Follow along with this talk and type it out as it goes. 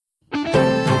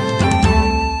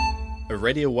a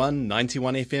Radio 1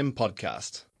 91 FM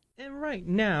podcast. And right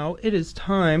now, it is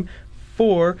time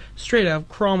for Straight Out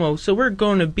Cromwell. So we're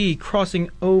going to be crossing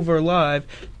over live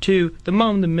to the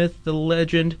mom, the myth, the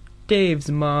legend, Dave's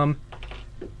mom.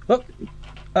 Oh,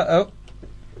 uh-oh.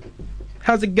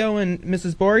 How's it going,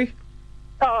 Mrs. Borey?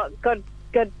 Oh, good,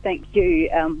 thank you,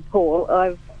 Paul.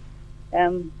 I've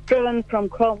driven from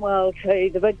Cromwell to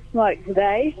the Big Smoke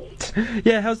today.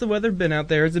 Yeah, how's the weather been out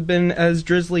there? Has it been as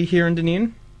drizzly here in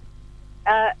Dunedin?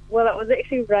 Well, it was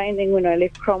actually raining when I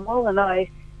left Cromwell, and I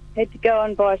had to go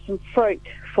and buy some fruit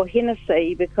for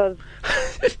Hennessy because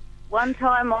one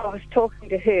time I was talking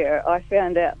to her, I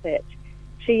found out that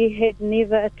she had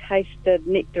never tasted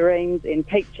nectarines and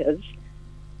peaches.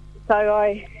 So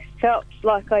I felt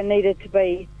like I needed to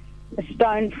be a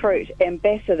stone fruit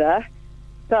ambassador.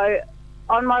 So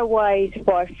on my way to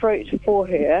buy fruit for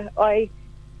her, I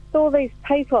saw these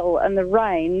people in the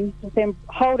rain with them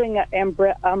holding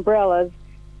umbrellas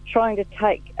trying to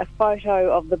take a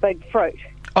photo of the big fruit.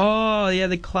 Oh, yeah,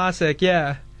 the classic,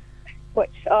 yeah.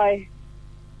 Which I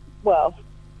was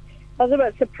a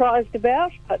bit surprised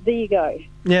about, but there you go.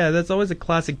 Yeah, that's always a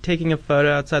classic, taking a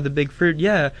photo outside the big fruit,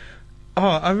 yeah. Oh,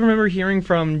 I remember hearing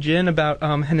from Jen about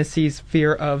Hennessy's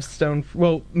fear of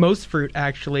most fruit,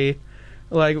 actually.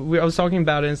 Like, I was talking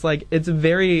about it, and it's like, it's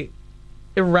very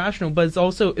irrational, but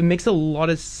it makes a lot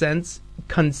of sense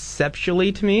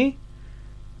conceptually to me.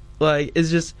 Like, it's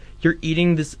just, you're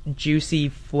eating this juicy,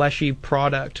 fleshy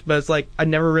product, but it's like, I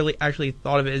never really actually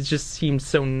thought of it. It just seems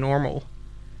so normal.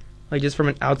 Like, just from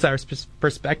an outsider's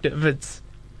perspective, it's,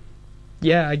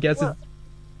 yeah, I guess it's...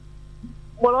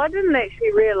 Well, I didn't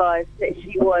actually realise that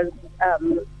she was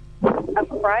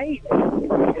afraid.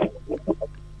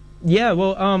 Yeah,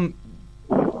 well,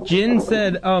 Jin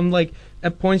said, like,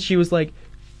 at points she was, like,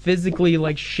 physically,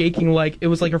 like, shaking, like, it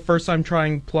was, like, her first time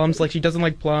trying plums. Like, she doesn't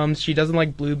like plums, she doesn't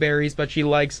like blueberries, but she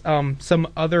likes, some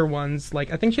other ones.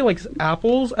 Like, I think she likes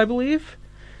apples, I believe,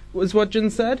 was what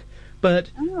Jin said. But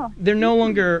they're no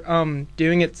longer,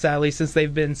 doing it, sadly, since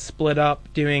they've been split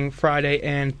up doing Friday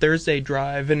and Thursday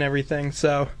drive and everything.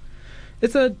 So,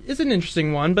 it's an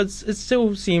interesting one, but it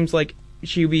still seems like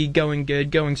she'll be going good,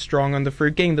 going strong on the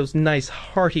fruit, getting those nice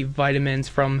hearty vitamins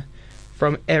from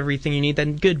everything you need,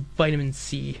 that good vitamin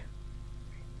C.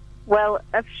 Well,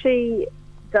 if she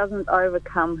doesn't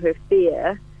overcome her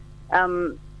fear,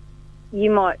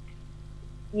 you might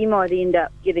end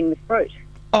up getting the fruit.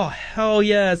 Oh, hell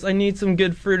yes, I need some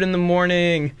good fruit in the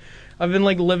morning. I've been,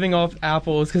 like, living off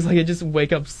apples, because, like, I just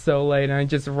wake up so late, and I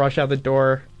just rush out the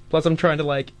door. Plus, I'm trying to,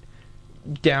 like,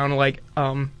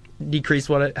 decrease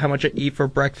how much I eat for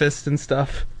breakfast and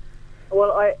stuff.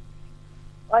 Well,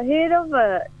 I heard of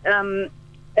a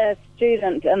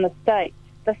student in the States,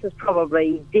 this is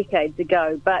probably decades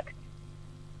ago, but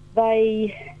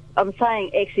I'm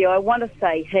saying, actually, I want to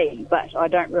say he, but I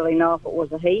don't really know if it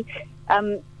was a he,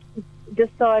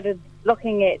 decided,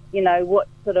 looking at, what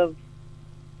sort of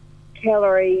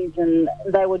calories and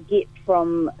they would get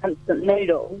from instant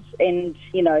noodles and,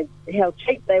 how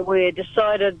cheap they were,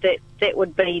 decided that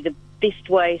would be the best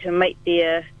way to meet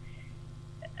their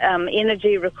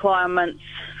energy requirements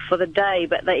for the day,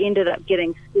 but they ended up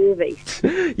getting scurvy.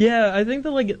 Yeah, I think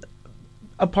that, like,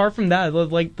 apart from that,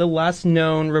 like, the last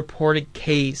known reported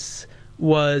case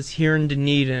was here in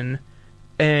Dunedin,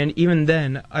 and even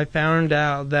then, I found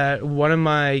out that one of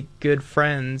my good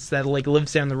friends that, like,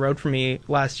 lives down the road from me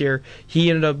last year, he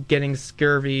ended up getting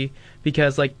scurvy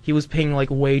because, like, he was paying,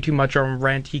 like, way too much on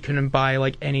rent. He couldn't buy,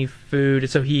 like, any food,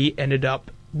 so he ended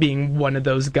up being one of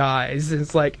those guys.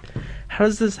 It's like, how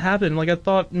does this happen? Like, I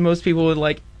thought most people would,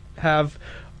 like, have,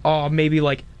 maybe,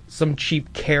 like, some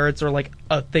cheap carrots or, like,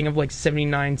 a thing of, like,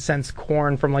 79 cents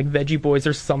corn from, like, Veggie Boys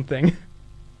or something.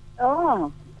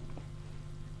 Oh.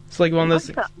 It's like one of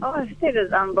those... Oh, that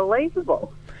is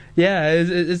unbelievable. Yeah,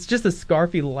 it's just a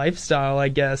scarfy lifestyle, I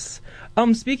guess.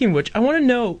 Speaking of which, I want to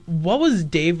know, what was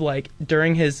Dave like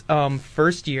during his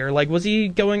first year? Like, was he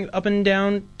going up and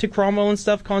down to Cromwell and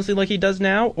stuff constantly like he does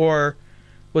now, or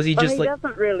was he just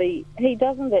he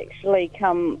doesn't actually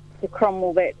come to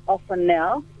Cromwell that often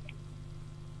now.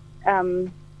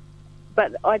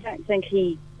 But I don't think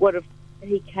he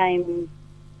came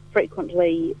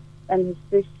frequently in his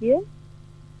first year.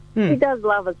 He does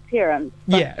love his parents.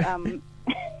 But, yeah.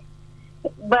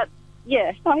 But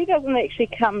yeah, no, he doesn't actually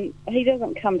come. He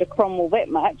doesn't come to Cromwell that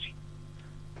much.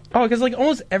 Oh, because, like,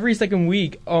 almost every second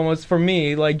week, almost for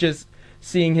me, like, just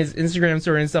seeing his Instagram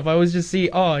story and stuff, I always just see,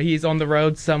 he's on the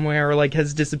road somewhere, or, like,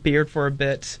 has disappeared for a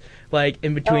bit, like,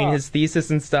 in between his thesis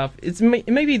and stuff. It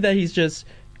may be that he's just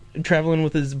traveling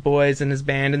with his boys and his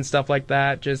band and stuff like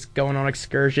that, just going on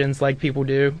excursions like people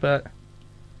do, but...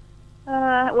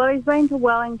 Well, he's been to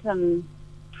Wellington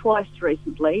twice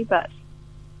recently, but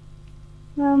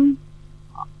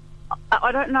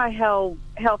I don't know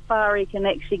how far he can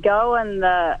actually go in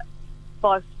the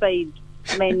 5-speed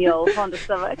manual Honda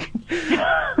Civic.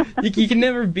 You can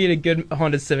never beat a good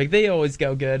Honda Civic. They always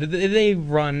go good. They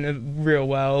run real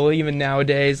well, even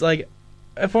nowadays. Like,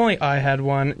 if only I had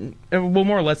one. Well,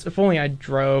 more or less, if only I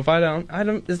drove. I don't.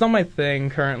 It's not my thing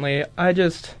currently.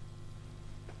 I've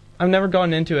never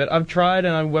gotten into it. I've tried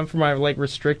and I went for my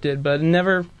restricted, but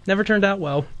never turned out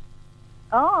well.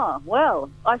 Oh, well,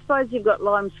 I suppose you've got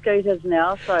Lime scooters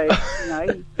now, so,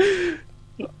 you're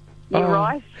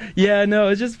right. Yeah, no,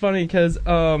 it's just funny because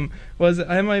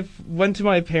went to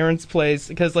my parents' place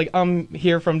because I'm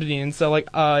here from Dunedin, so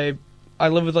I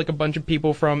live with a bunch of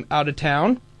people from out of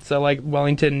town, so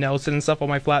Wellington, Nelson, and stuff, all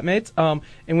my flatmates.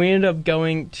 And we ended up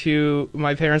going to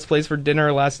my parents' place for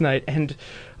dinner last night, and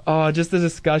just the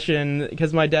discussion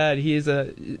because my dad, he's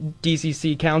a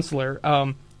DCC counselor.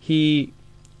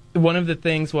 One of the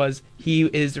things was he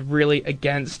is really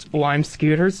against Lime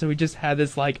scooters, so we just had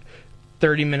this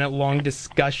 30-minute long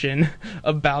discussion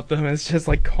about them. It's just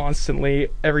constantly,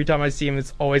 every time I see him,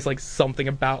 it's always something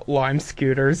about Lime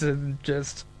scooters, and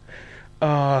just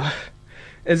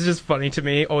it's just funny to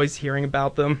me always hearing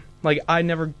about them. I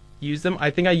never used them. I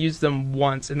think I used them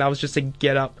once, and that was just to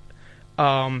get up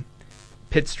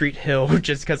Pitt Street Hill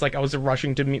just because I was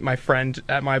rushing to meet my friend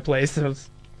at my place. It was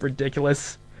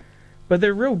ridiculous. But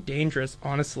they're real dangerous,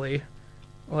 honestly.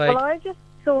 Well, I just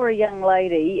saw a young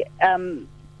lady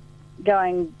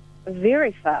going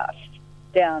very fast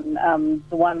down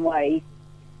the one-way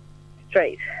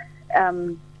street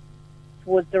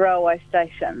towards the railway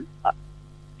station.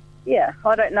 Yeah,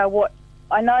 I don't know what...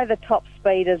 I know the top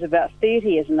speed is about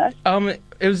 30, isn't it?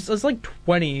 It was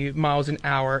 20 miles an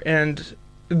hour, and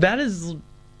that is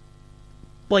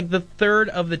the third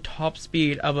of the top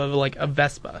speed of a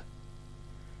Vespa.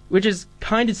 Which is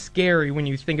kind of scary when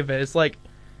you think of it. It's I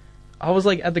was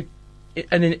at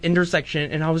an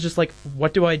intersection, and I was just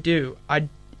what do I do? I'm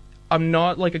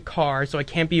not a car, so I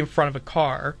can't be in front of a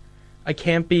car. I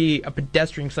can't be a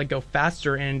pedestrian because I go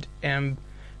faster and am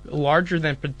larger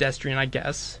than pedestrian, I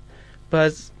guess.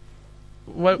 But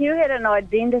what? You had an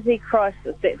identity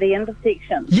crisis at the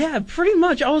intersection. Yeah, pretty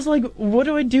much. I was what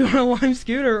do I do on a Lime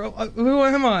scooter? Who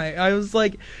am I? I was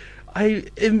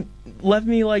it left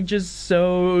me just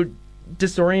so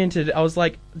disoriented. I was I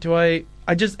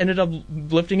just ended up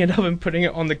lifting it up and putting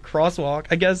it on the crosswalk.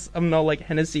 I guess I'm not like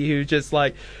Hennessy, who just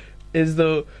is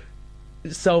the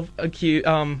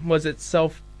self-labeled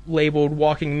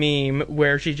walking meme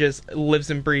where she just lives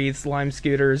and breathes Lime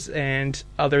scooters and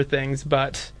other things,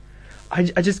 but I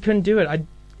just couldn't do it.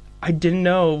 I didn't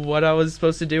know what I was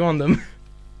supposed to do on them.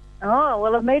 Oh,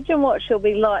 well, imagine what she'll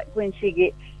be like when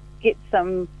she gets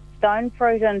some stone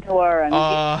fruit into her and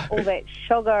gets all that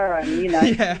sugar and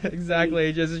Yeah,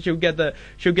 exactly. Just she'll get the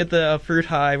fruit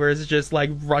high, whereas it's just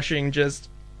rushing just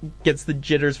gets the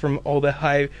jitters from all the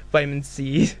high vitamin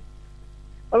C.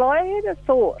 Well, I had a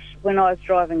thought when I was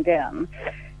driving down,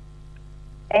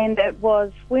 and it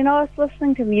was when I was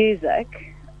listening to music,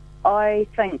 I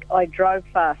think I drove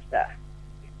faster.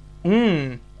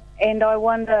 And I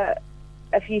wonder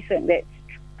if you think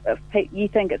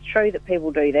it's true that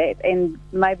people do that, and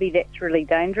maybe that's really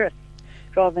dangerous,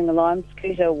 driving a Lime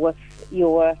scooter with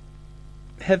your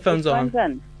headphones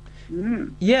on.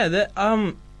 Yeah, that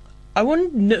I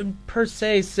wouldn't per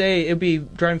se say it'd be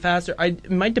driving faster. It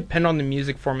might depend on the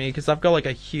music for me, because I've got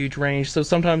a huge range. So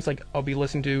sometimes I'll be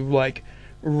listening to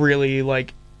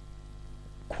really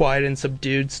quiet and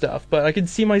subdued stuff, but I could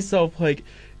see myself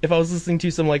if I was listening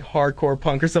to some hardcore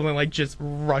punk or something, just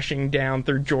rushing down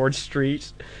through George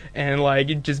Street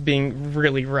and just being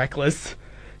really reckless,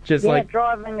 just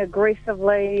driving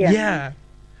aggressively. And... Yeah,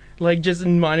 just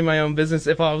minding my own business.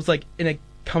 If I was in a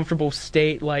comfortable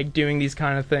state, doing these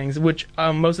kind of things, which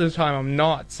most of the time I'm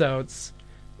not. So it's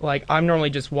I'm normally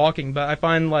just walking, but I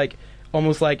find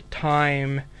almost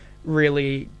time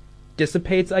really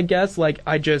dissipates. I guess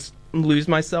I just lose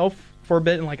myself for a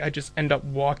bit and I just end up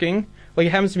walking. It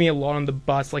happens to me a lot on the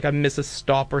bus. I miss a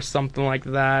stop or something like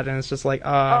that, and it's just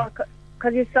because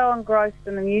you're so engrossed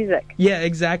in the music. Yeah,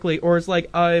 exactly. Or it's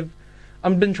I've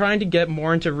been trying to get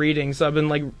more into reading, so I've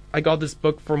been I got this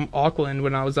book from Auckland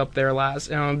when I was up there last,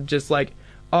 and I'm just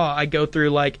I go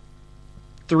through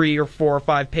 3 or 4 or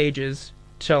 5 pages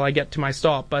till I get to my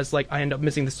stop, but it's I end up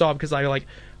missing the stop because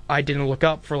I didn't look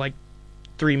up for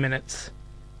 3 minutes,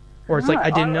 or it's I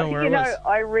didn't know where it was.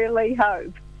 I really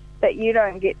hope that you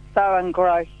don't get so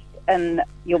engrossed in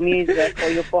your music or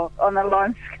your book on a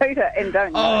Lime scooter and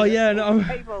don't know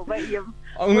people that you've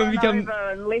I'm gonna run become over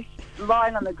and left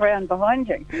lying on the ground behind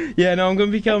you. I'm gonna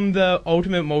become the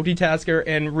ultimate multitasker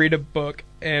and read a book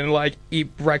and like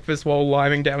eat breakfast while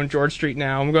lying down George Street.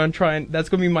 Now I'm gonna try and that's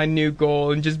gonna be my new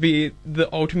goal and just be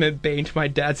the ultimate bane to my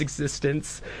dad's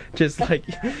existence. Just like,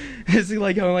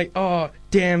 I'm like, oh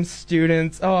damn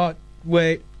students, oh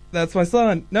wait, that's my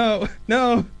son. No.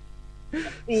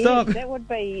 Stop.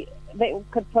 That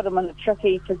could put him in a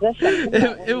tricky position.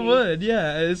 It would,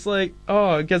 yeah. It's like,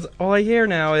 because all I hear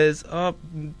now is,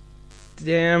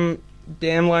 damn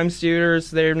Lime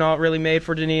Studers, they're not really made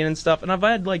for Dunedin and stuff. And I've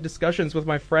had, like, discussions with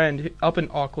my friend up in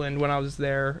Auckland when I was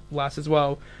there last as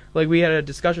well. Like, we had a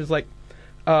discussion, it's like,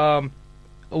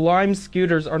 Lime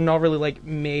scooters are not really, like,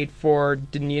 made for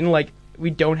Dunedin. Like, we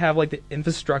don't have, like, the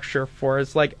infrastructure for it.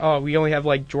 It's like, we only have,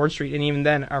 like, George Street, and even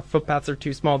then, our footpaths are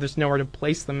too small. There's nowhere to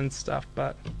place them and stuff,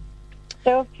 but...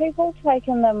 So have people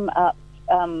taken them up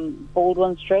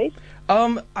Baldwin Street?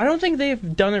 I don't think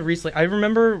they've done it recently. I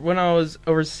remember when I was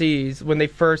overseas, when they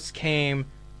first came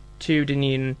to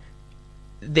Dunedin,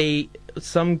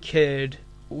 some kid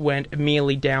went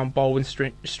immediately down Baldwin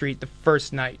Street the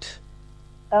first night.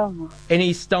 Oh. And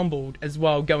he stumbled as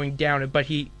well going down it, but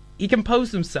he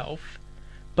composed himself,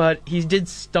 but he did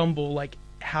stumble like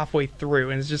halfway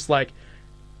through, and it's just like,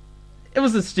 it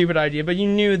was a stupid idea, but you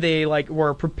knew they like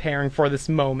were preparing for this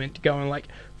moment, going like,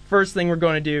 first thing we're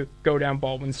going to do, go down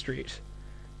Baldwin Street.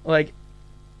 Like,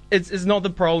 it's not the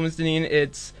problem is Dunedin,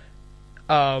 it's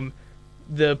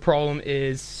the problem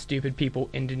is stupid people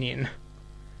in Dunedin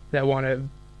that want to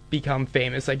become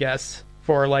famous, I guess,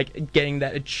 for like getting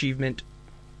that achievement.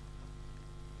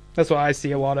 That's what I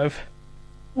see a lot of.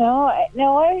 Now,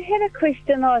 I had a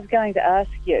question I was going to ask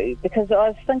you, because I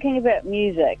was thinking about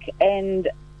music, and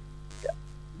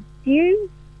do you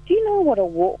know what a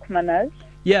Walkman is?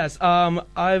 Yes,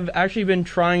 I've actually been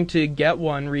trying to get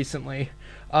one recently.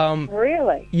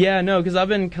 Really? Yeah, no, because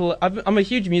I'm a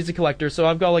huge music collector, so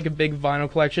I've got like a big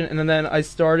vinyl collection, and then I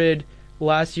started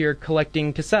last year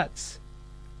collecting cassettes.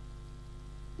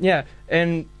 Yeah,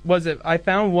 and I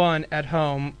found one at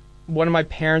home, one of my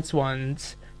parents'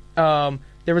 ones.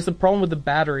 There was a problem with the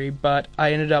battery, but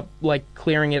I ended up like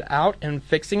clearing it out and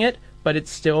fixing it, but it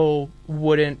still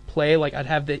wouldn't play. Like, I'd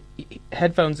have the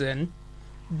headphones in,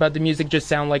 but the music just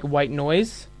sounded like white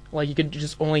noise. Like, you could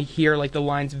just only hear like the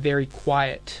lines very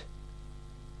quiet.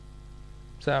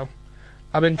 So,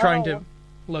 I've been trying to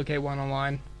locate one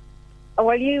online.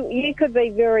 Well, you could be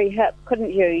very hip,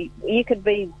 couldn't you? You could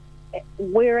be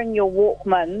wearing your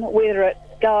Walkman, whether it's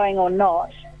going or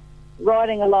not,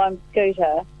 riding a Lime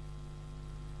scooter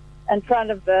in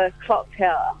front of the clock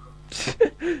tower.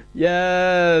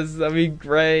 Yes, that'd be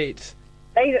great.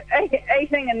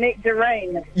 Eating a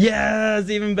nectarine. Yes,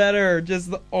 even better.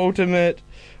 Just the ultimate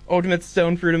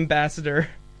stone fruit ambassador.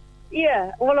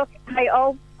 Yeah. Well, look, hey,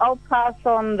 I'll pass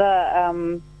on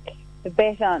the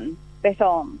baton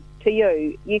to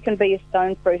you. You can be a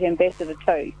stone fruit ambassador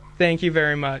too. Thank you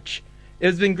very much.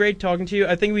 It's been great talking to you.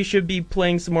 I think we should be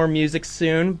playing some more music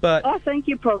soon, but I think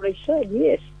you probably should.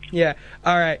 Yes. Yeah.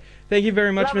 All right. Thank you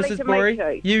very much, Lovely Mrs. to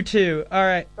Borey. meet You too. All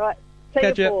right. Right. See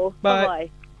Catch you, ya. Paul. Bye. Bye.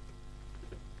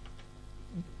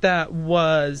 That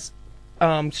was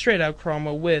Straight Out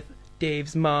Cromwell with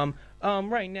Dave's mom.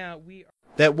 Right now we are...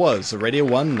 That was a Radio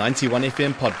 1 91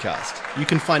 FM podcast. You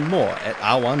can find more at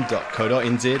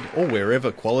r1.co.nz or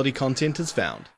wherever quality content is found.